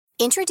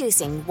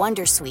Introducing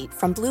Wondersuite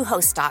from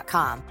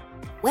Bluehost.com.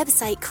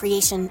 Website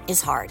creation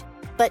is hard,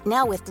 but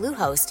now with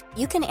Bluehost,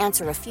 you can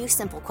answer a few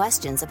simple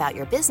questions about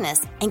your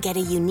business and get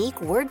a unique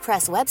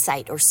WordPress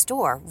website or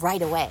store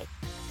right away.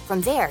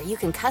 From there, you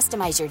can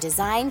customize your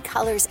design,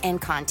 colors,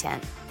 and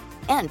content.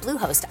 And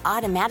Bluehost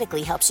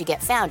automatically helps you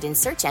get found in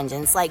search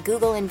engines like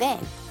Google and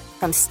Bing.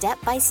 From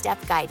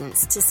step-by-step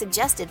guidance to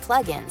suggested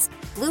plugins,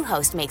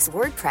 Bluehost makes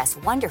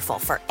WordPress wonderful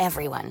for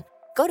everyone.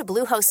 Go to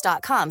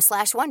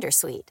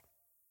bluehost.com/wondersuite.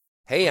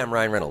 Hey, I'm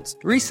Ryan Reynolds.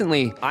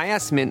 Recently, I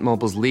asked Mint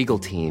Mobile's legal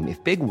team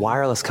if big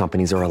wireless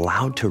companies are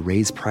allowed to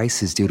raise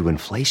prices due to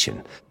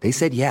inflation. They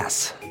said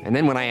yes. And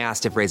then when I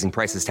asked if raising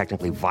prices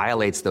technically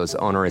violates those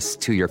onerous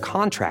 2-year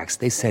contracts,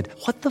 they said,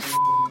 "What the f***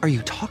 are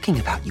you talking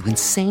about, you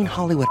insane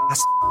Hollywood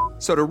ass?"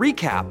 So to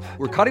recap,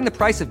 we're cutting the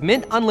price of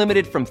Mint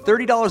Unlimited from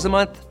 $30 a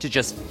month to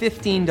just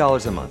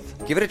 $15 a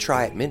month. Give it a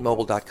try at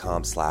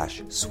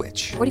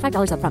mintmobile.com/switch.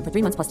 $45 up front for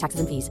 3 months plus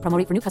taxes and fees. Promo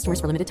rate for new customers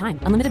for limited time.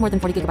 Unlimited more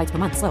than 40 gigabytes per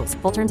month. Slows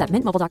full terms at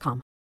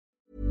mintmobile.com.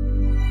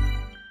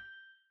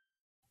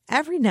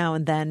 Every now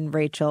and then,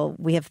 Rachel,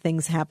 we have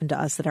things happen to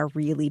us that are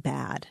really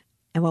bad.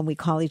 And when we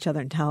call each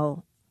other and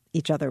tell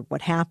each other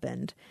what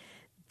happened,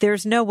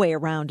 there's no way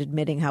around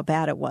admitting how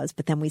bad it was.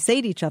 But then we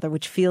say to each other,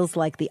 which feels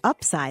like the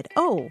upside,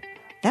 oh,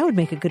 that would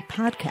make a good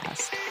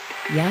podcast.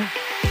 Yeah.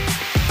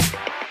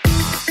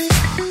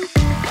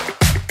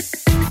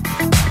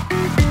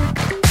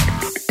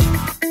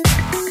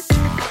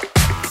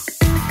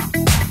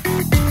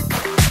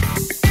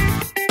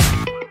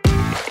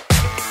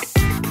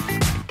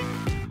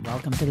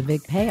 Welcome to the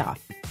big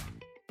payoff.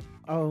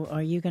 Oh,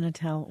 are you going to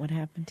tell what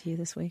happened to you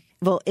this week?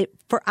 Well,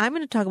 I'm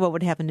going to talk about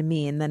what happened to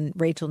me, and then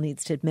Rachel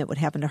needs to admit what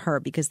happened to her,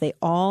 because they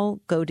all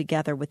go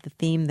together with the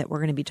theme that we're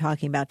going to be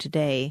talking about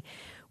today,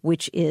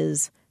 which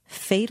is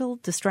fatal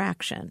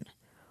distraction.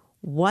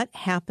 What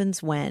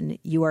happens when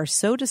you are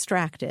so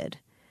distracted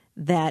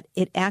that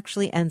it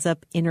actually ends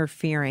up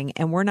interfering?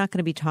 And we're not going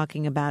to be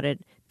talking about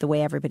it the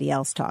way everybody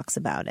else talks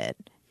about it.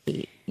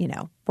 You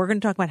know, we're going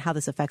to talk about how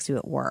this affects you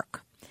at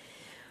work.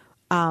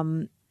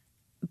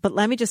 But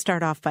let me just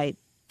start off by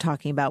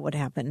talking about what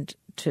happened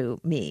to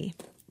me.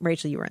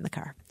 Rachel, you were in the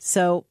car.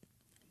 So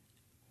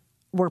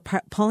we're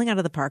pulling out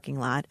of the parking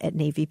lot at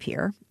Navy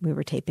Pier. We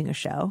were taping a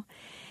show,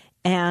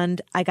 and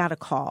I got a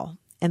call.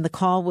 And the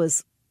call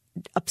was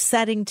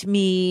upsetting to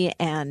me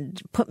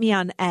and put me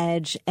on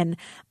edge. And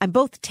I'm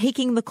both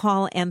taking the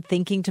call and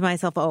thinking to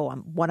myself,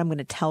 what I'm going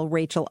to tell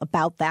Rachel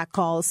about that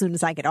call as soon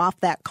as I get off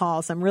that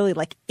call. So I'm really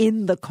like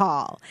in the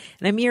call.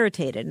 And I'm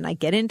irritated. And I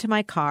get into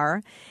my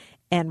car,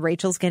 and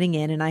Rachel's getting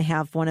in, and I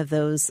have one of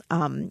those,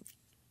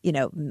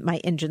 my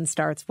engine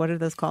starts. What are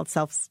those called?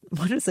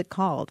 What is it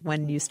called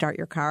when you start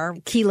your car?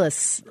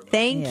 Keyless.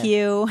 Thank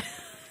you.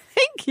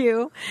 Thank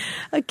you.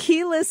 A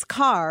keyless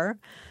car.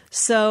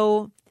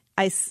 So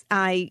I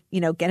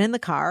get in the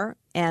car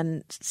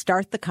and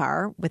start the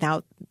car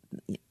without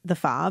the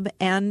fob,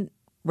 and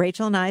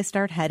Rachel and I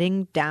start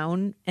heading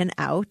down and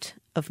out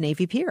of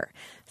Navy Pier.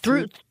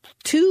 Through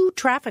 2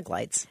 traffic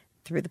lights.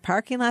 Through the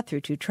parking lot,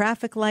 through 2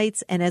 traffic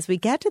lights. And as we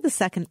get to the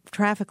second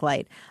traffic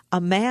light, a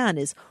man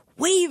is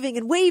waving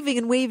and waving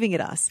and waving at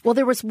us. Well,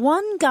 there was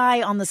one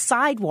guy on the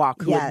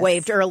sidewalk who had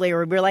waved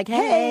earlier. We were like,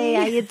 hey,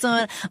 how you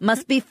doing?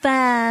 Must be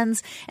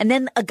fans. And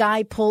then a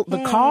guy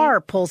the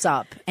car pulls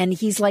up, and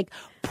he's like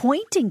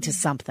pointing to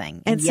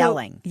something and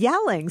yelling.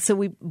 So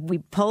we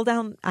pull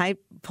down, I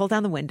pull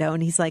down the window,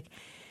 and he's like,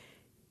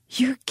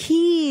 your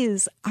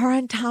keys are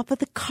on top of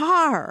the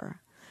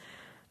car.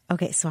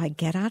 Okay, so I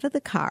get out of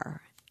the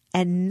car,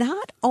 and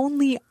not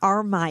only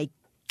are my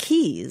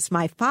keys,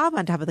 my fob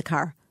on top of the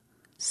car,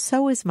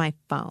 so is my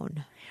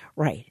phone.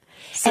 Right.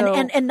 So,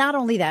 and not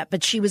only that,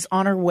 but she was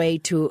on her way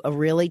to a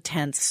really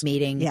tense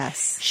meeting.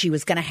 Yes. She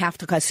was going to have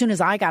to, as soon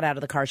as I got out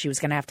of the car, she was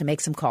going to have to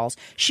make some calls.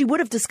 She would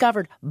have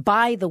discovered,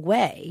 by the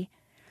way,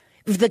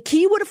 if the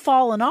key would have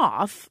fallen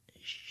off,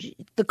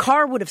 the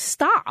car would have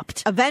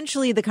stopped.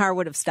 Eventually, the car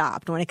would have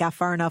stopped when it got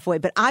far enough away,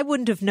 but I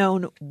wouldn't have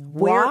known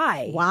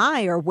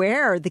why or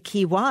where the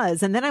key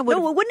was. And then I would it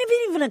wouldn't have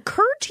even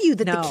occurred to you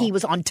that the key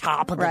was on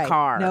top of the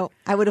car. No,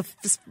 I would have.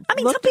 Some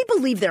people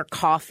leave their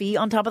coffee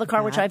on top of the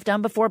car, which I've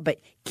done before, but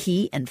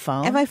key and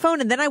phone. And my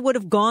phone. And then I would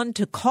have gone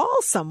to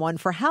call someone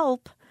for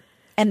help.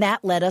 And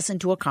that led us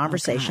into a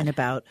conversation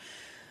about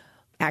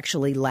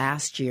actually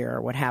last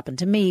year. What happened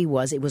to me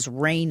was it was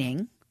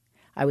raining.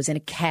 I was in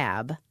a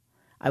cab.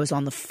 I was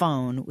on the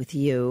phone with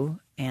you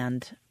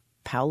and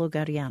Paolo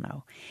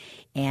Gariano,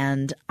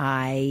 and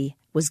I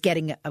was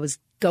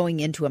going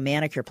into a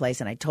manicure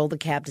place, and I told the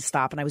cab to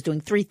stop, and I was doing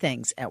 3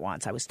 things at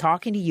once. I was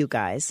talking to you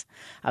guys.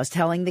 I was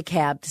telling the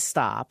cab to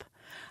stop.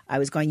 I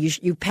was going,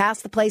 you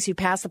passed the place, you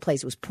passed the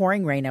place. It was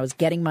pouring rain. I was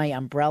getting my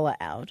umbrella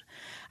out.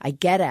 I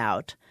get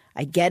out.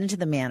 I get into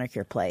the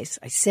manicure place.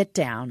 I sit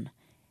down,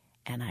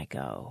 and I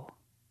go,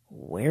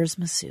 where's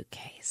my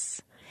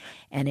suitcase?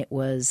 And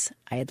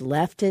I had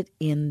left it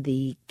in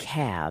the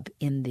cab,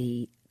 in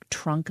the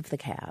trunk of the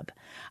cab.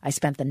 I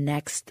spent the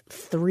next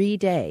 3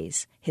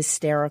 days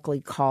hysterically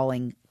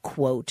calling,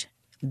 quote,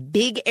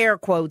 big air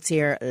quotes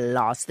here,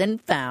 lost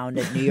and found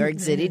at New York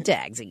City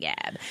taxi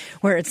cab,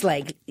 where it's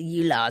like,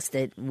 you lost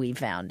it, we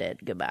found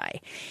it,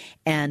 goodbye.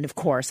 And of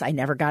course, I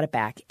never got it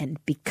back.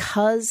 And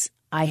because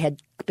I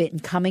had been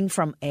coming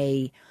from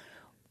a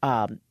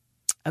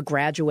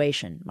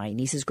graduation, my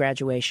niece's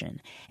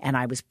graduation, and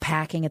I was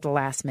packing at the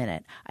last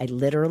minute, I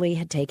literally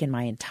had taken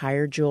my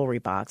entire jewelry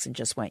box and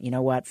just went, you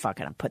know what,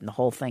 fuck it, I'm putting the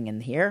whole thing in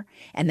here.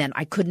 And then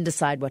I couldn't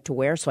decide what to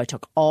wear, so I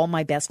took all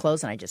my best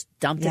clothes and I just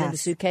dumped it in the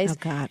suitcase,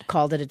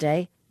 called it a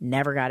day,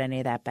 never got any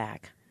of that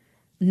back.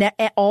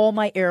 All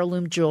my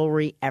heirloom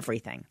jewelry,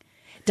 everything.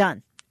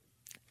 Done.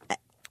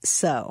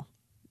 So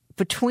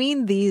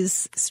between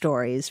these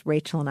stories,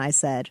 Rachel and I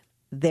said,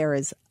 there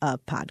is a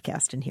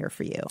podcast in here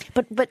for you.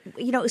 But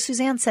you know,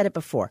 Suzanne said it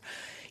before.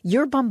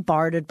 You're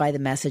bombarded by the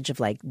message of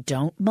like,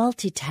 don't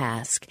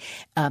multitask.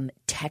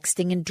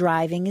 Texting and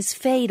driving is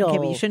fatal. Okay,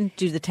 but you shouldn't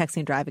do the texting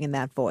and driving in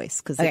that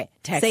voice.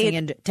 Texting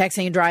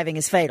and driving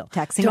is fatal.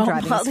 Texting and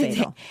driving is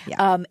fatal.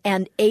 Yeah.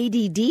 And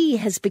ADD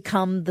has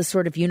become the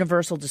sort of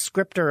universal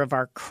descriptor of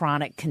our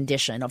chronic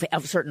condition of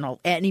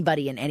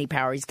anybody in any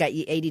power. He's got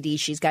ADD,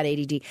 she's got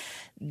ADD.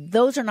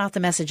 Those are not the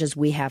messages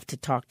we have to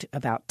talk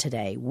about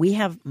today. We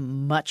have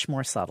much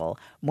more subtle,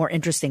 more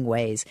interesting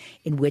ways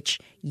in which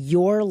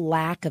your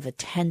lack of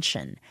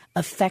attention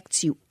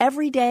affects you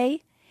every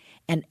day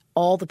and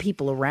all the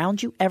people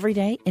around you every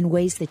day in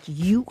ways that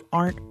you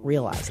aren't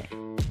realizing.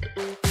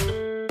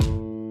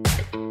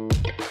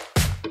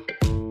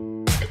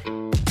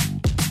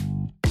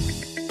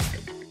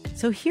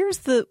 So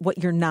here's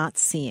what you're not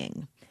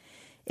seeing.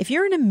 If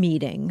you're in a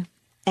meeting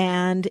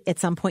and at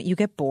some point you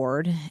get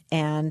bored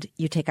and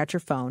you take out your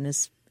phone,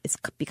 it's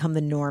become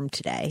the norm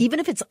today. Even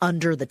if it's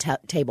under the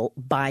table,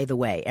 by the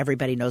way,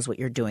 everybody knows what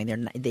you're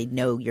doing. They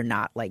know you're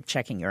not like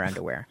checking your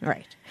underwear.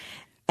 Right.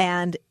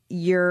 And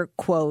you're,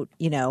 quote,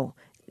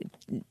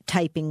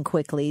 typing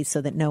quickly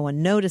so that no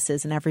one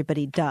notices, and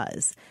everybody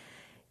does.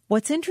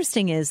 What's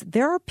interesting is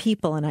there are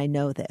people, and I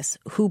know this,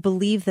 who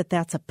believe that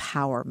that's a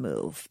power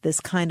move. This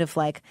kind of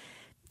like,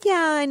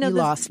 yeah, I know you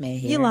lost me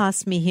here. You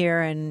lost me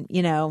here, and,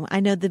 I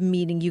know the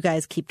meeting, you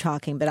guys keep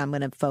talking, but I'm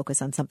going to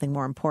focus on something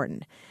more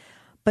important.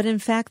 But in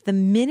fact, the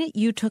minute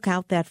you took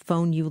out that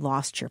phone, you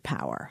lost your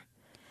power.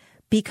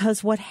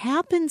 Because what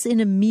happens in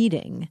a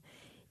meeting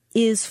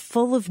is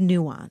full of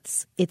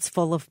nuance. It's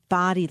full of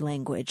body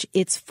language.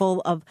 It's full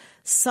of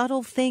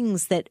subtle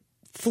things that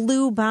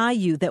flew by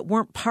you that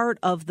weren't part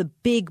of the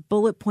big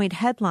bullet point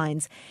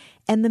headlines.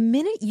 And the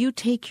minute you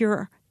take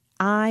your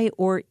eye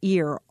or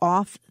ear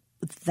off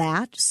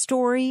that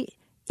story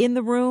in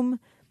the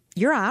room,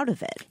 you're out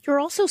of it. You're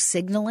also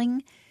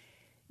signaling.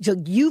 So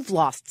you've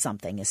lost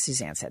something, as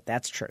Suzanne said.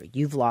 That's true.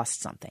 You've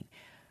lost something.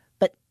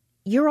 But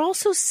you're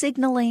also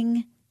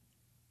signaling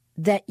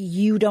that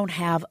you don't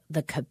have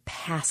the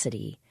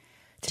capacity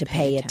to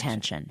pay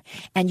attention.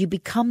 And you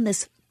become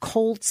this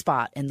cold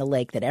spot in the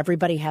lake that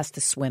everybody has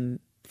to swim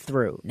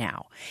through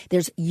now.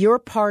 Your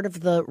part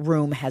of the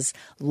room has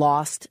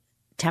lost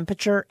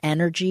temperature,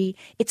 energy.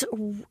 It's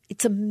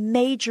a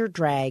major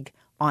drag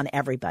on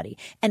everybody.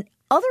 And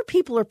other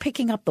people are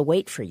picking up the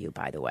weight for you,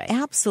 by the way.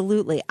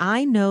 Absolutely.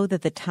 I know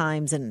that the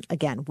times, and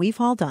again, we've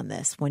all done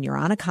this, when you're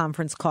on a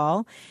conference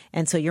call,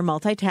 and so you're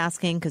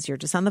multitasking because you're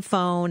just on the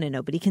phone and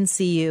nobody can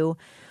see you.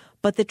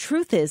 But the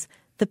truth is,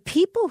 the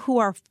people who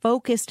are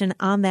focused and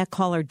on that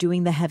call are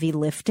doing the heavy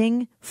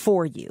lifting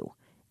for you,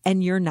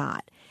 and you're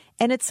not.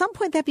 And at some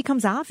point that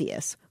becomes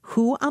obvious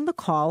who on the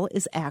call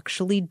is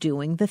actually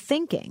doing the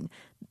thinking,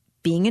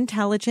 being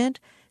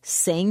intelligent,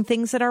 saying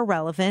things that are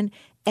relevant.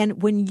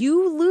 And when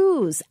you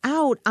lose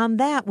out on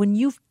that, when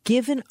you've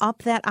given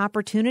up that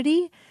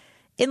opportunity,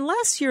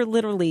 unless you're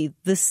literally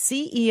the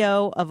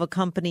CEO of a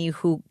company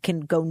who can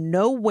go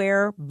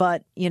nowhere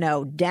but,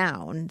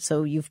 down,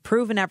 so you've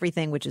proven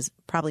everything, which is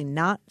probably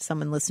not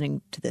someone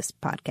listening to this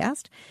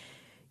podcast,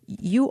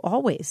 you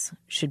always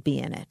should be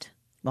in it.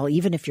 Well,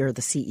 even if you're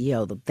the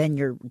CEO, then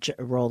your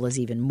role is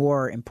even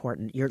more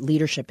important. Your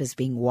leadership is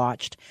being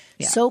watched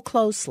so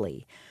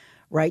closely.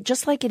 Right,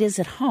 just like it is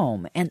at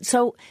home. And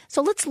so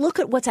let's look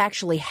at what's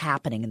actually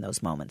happening in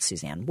those moments,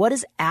 Suzanne. What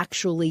is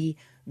actually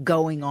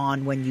going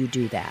on when you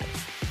do that?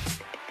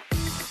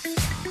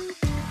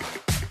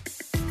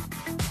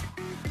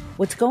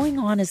 What's going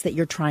on is that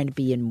you're trying to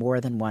be in more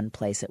than one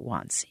place at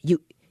once.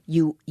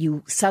 You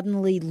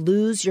suddenly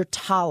lose your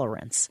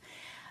tolerance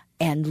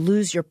and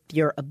lose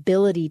your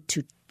ability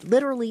to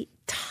literally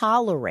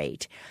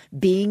tolerate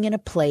being in a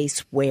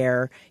place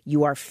where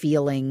you are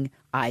feeling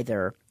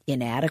either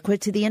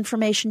inadequate to the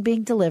information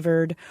being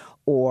delivered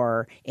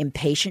or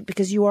impatient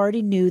because you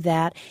already knew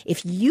that.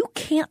 If you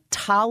can't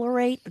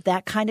tolerate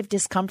that kind of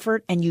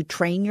discomfort and you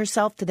train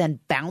yourself to then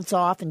bounce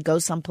off and go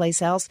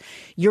someplace else,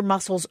 your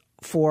muscles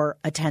for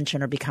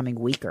attention are becoming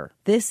weaker.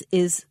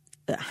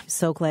 I'm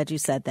so glad you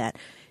said that.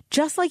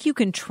 Just like you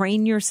can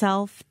train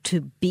yourself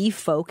to be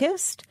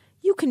focused,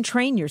 you can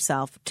train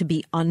yourself to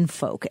be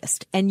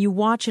unfocused, and you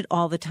watch it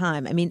all the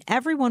time. I mean,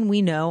 everyone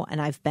we know,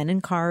 and I've been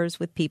in cars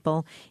with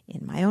people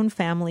in my own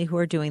family who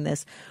are doing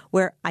this,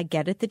 where I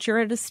get it that you're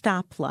at a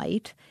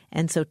stoplight,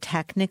 and so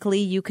technically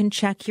you can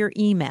check your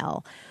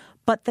email.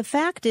 But the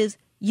fact is,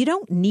 you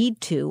don't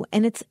need to.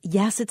 And it's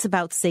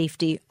about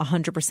safety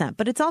 100%,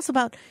 but it's also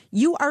about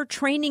you are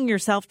training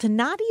yourself to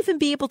not even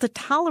be able to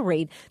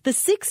tolerate the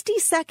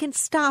 60-second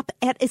stop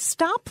at a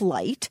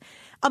stoplight.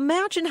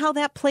 Imagine how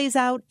that plays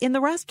out in the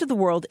rest of the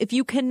world if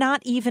you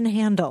cannot even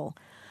handle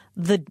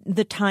the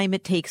time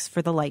it takes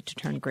for the light to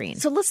turn green.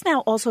 So let's now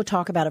also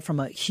talk about it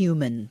from a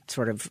human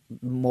sort of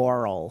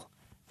moral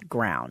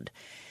ground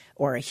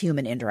or a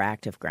human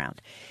interactive ground.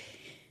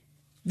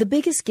 The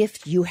biggest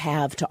gift you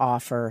have to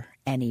offer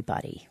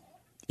anybody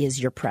is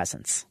your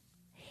presence.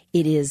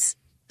 It is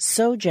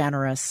so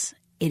generous.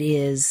 It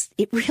is,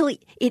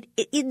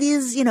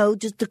 you know,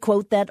 just to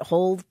quote that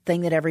whole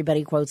thing that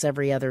everybody quotes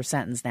every other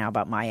sentence now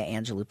about Maya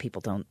Angelou.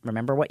 People don't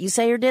remember what you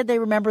say or did. They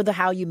remember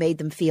how you made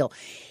them feel.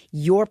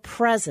 Your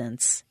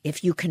presence,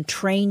 if you can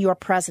train your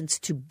presence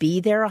to be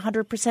there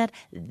 100%,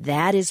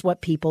 that is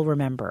what people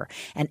remember.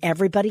 And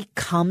everybody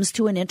comes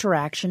to an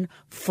interaction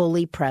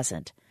fully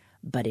present.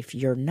 But if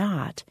you're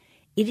not,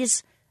 it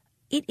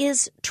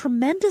is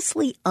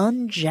tremendously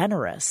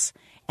ungenerous.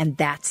 And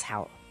that's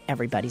how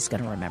everybody's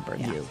going to remember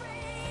you.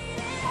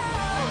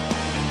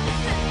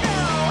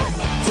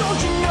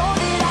 Don't you know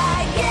that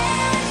I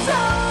get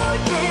so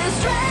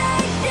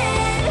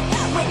distracted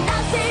when I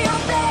see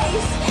your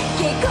face?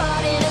 Get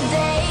caught in a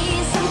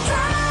daze.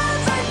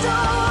 Sometimes I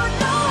don't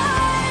know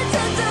what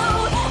to do.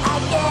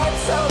 I get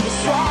so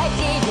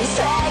distracted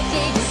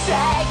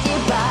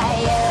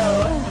by you.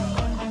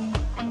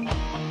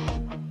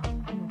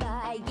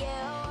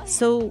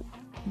 So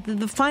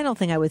the final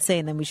thing I would say,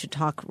 and then we should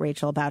talk,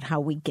 Rachel, about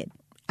how we get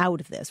out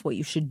of this, what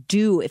you should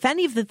do. If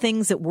any of the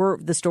things that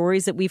the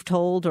stories that we've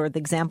told or the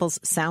examples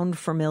sound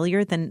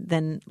familiar,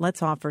 then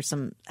let's offer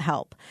some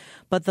help.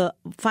 But the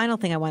final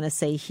thing I want to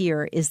say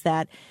here is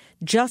that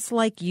just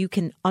like you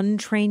can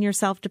untrain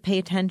yourself to pay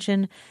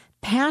attention,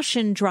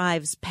 passion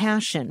drives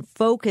passion.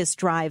 Focus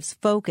drives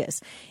focus.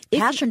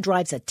 Passion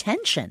drives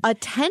attention.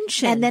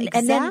 Attention,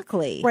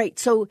 exactly. Right.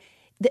 So,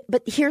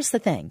 but here's the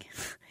thing.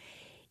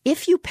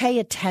 If you pay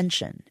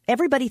attention,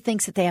 everybody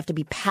thinks that they have to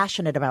be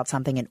passionate about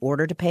something in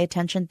order to pay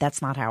attention.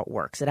 That's not how it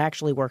works. It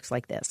actually works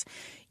like this.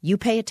 You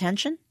pay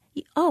attention.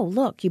 Oh,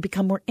 look, you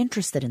become more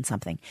interested in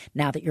something.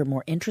 Now that you're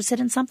more interested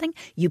in something,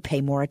 you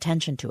pay more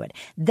attention to it.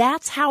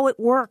 That's how it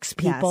works,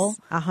 people.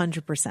 Yes,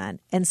 100%.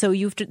 And so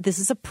this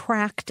is a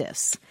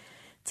practice.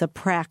 It's a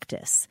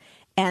practice.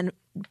 And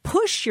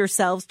push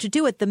yourselves to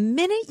do it. The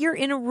minute you're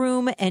in a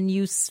room and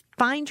you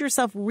find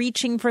yourself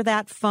reaching for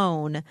that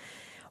phone,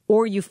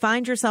 or you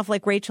find yourself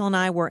like Rachel and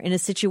I were in a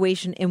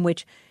situation in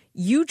which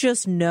you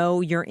just know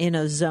you're in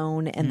a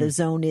zone and the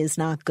zone is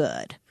not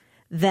good,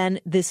 then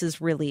this is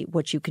really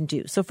what you can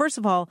do. So first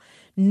of all,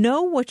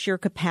 know what your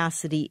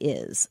capacity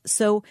is.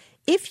 So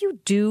if you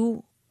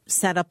do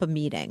set up a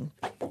meeting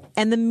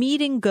and the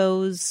meeting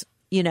goes,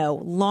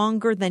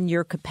 longer than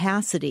your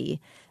capacity,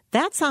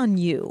 that's on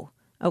you.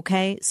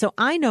 Okay. So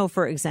I know,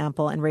 for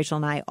example, and Rachel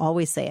and I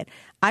always say it,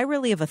 I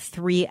really have a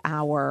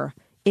 3-hour,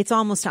 it's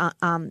almost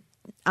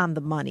on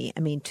the money,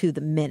 to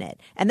the minute.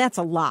 And that's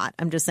a lot.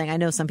 I'm just saying, I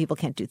know some people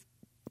can't do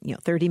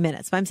 30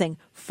 minutes. But I'm saying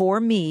for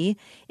me,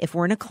 if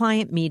we're in a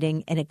client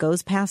meeting and it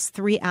goes past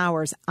 3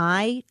 hours,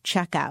 I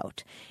check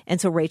out.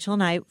 And so Rachel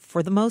and I,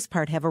 for the most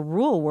part, have a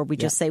rule where we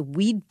just say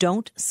we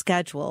don't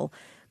schedule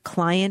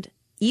client,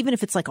 even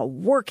if it's like a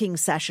working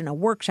session, a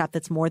workshop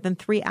that's more than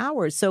 3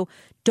 hours. So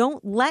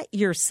don't let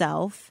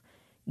yourself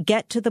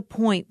get to the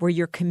point where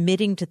you're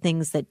committing to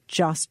things that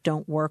just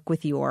don't work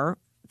with your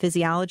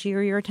physiology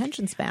or your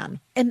attention span.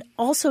 And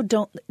also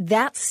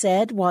that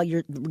said, while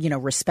you're,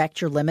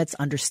 respect your limits,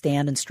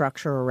 understand and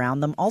structure around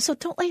them, also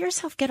don't let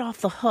yourself get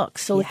off the hook.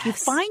 So if you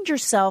find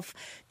yourself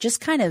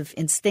just kind of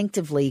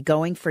instinctively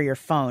going for your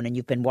phone and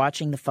you've been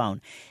watching the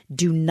phone,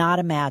 do not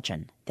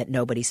imagine that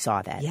nobody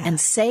saw that. Yes.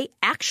 And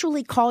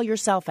actually call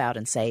yourself out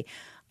and say,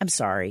 I'm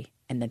sorry.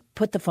 And then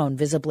put the phone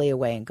visibly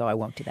away and go, I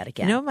won't do that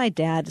again. You know what my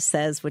dad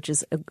says, which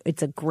is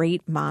it's a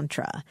great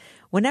mantra.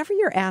 Whenever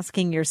you're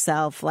asking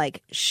yourself,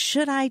 like,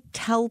 should I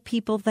tell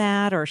people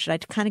that or should I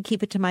kind of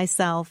keep it to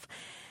myself?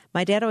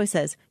 My dad always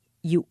says,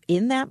 you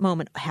in that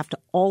moment have to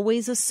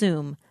always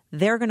assume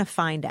they're going to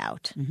find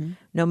out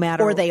no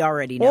matter. Or they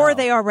already know. Or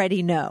they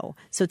already know.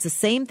 So it's the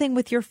same thing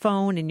with your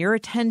phone and your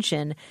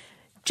attention.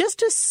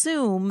 Just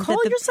assume call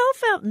that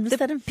yourself out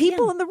instead of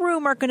people in the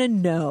room are going to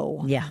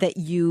know Yeah. that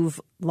you've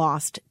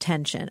lost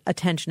attention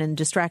and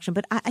distraction.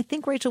 But I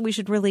think, Rachel, we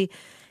should really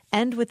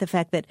end with the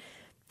fact that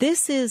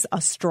this is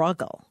a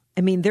struggle.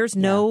 There's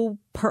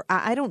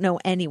I don't know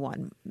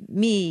anyone,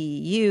 me,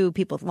 you,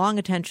 people with long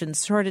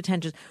attentions, short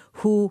attentions,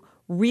 who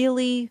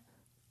really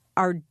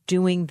are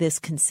doing this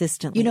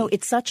consistently.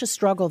 It's such a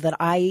struggle that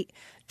I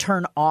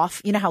turn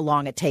off. You know how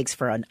long it takes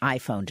for an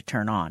iPhone to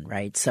turn on,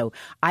 right? So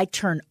I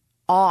turn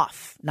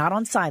off, not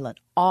on silent,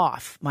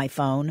 off my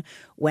phone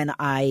when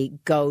I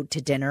go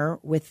to dinner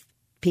with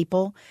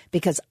people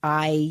because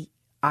I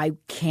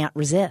can't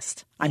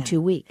resist. I'm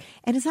too weak.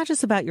 And it's not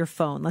just about your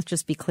phone. Let's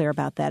just be clear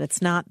about that.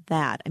 It's not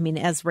that. I mean,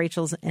 as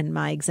Rachel's and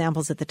my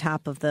examples at the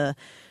top of the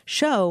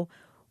show,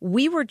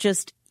 we were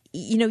just,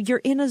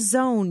 you're in a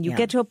zone. You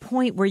get to a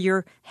point where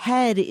your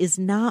head is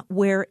not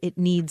where it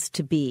needs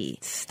to be.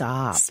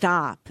 Stop.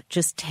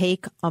 Just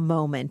take a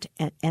moment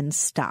and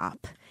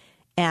stop.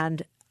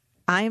 And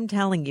I am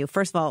telling you,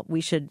 first of all,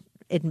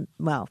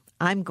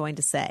 I'm going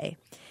to say,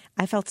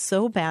 I felt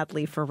so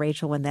badly for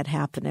Rachel when that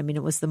happened. I mean,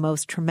 it was the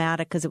most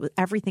traumatic because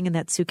everything in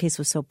that suitcase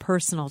was so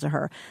personal to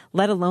her,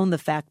 let alone the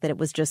fact that it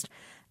was just,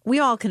 we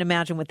all can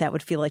imagine what that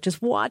would feel like,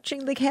 just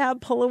watching the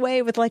cab pull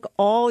away with like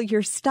all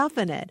your stuff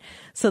in it.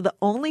 So the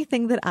only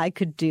thing that I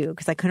could do,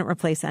 because I couldn't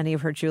replace any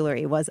of her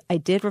jewelry, was I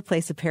did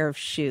replace a pair of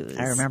shoes.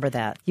 I remember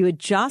that. You had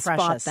just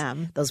Precious. Bought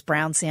them. Those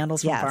brown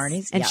sandals from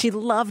Barney's. And she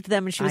loved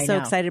them and she was so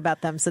excited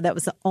about them. So that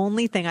was the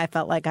only thing I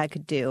felt like I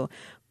could do.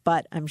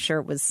 But I'm sure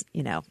it was,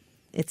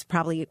 it's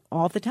probably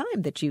all the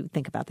time that you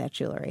think about that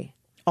jewelry.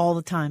 All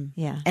the time.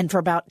 Yeah. And for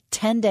about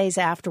 10 days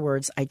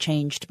afterwards, I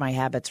changed my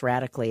habits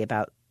radically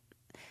about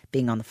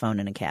being on the phone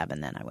in a cab,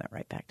 and then I went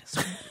right back to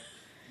sleep.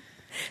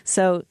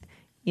 So,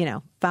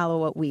 follow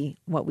what we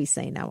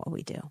say, not what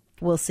we do.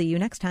 We'll see you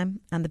next time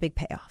on The Big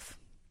Payoff.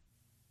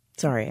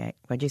 Sorry,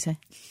 what'd you say?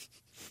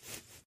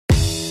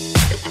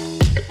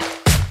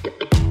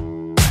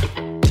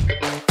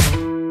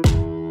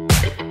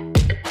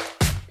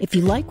 If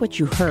you like what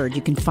you heard,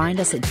 you can find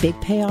us at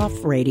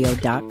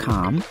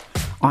bigpayoffradio.com,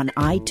 on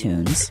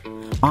iTunes,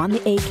 on the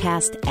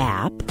Acast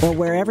app, or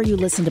wherever you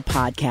listen to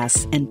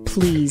podcasts. And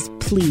please,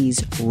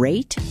 please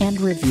rate and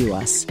review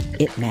us.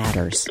 It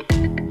matters.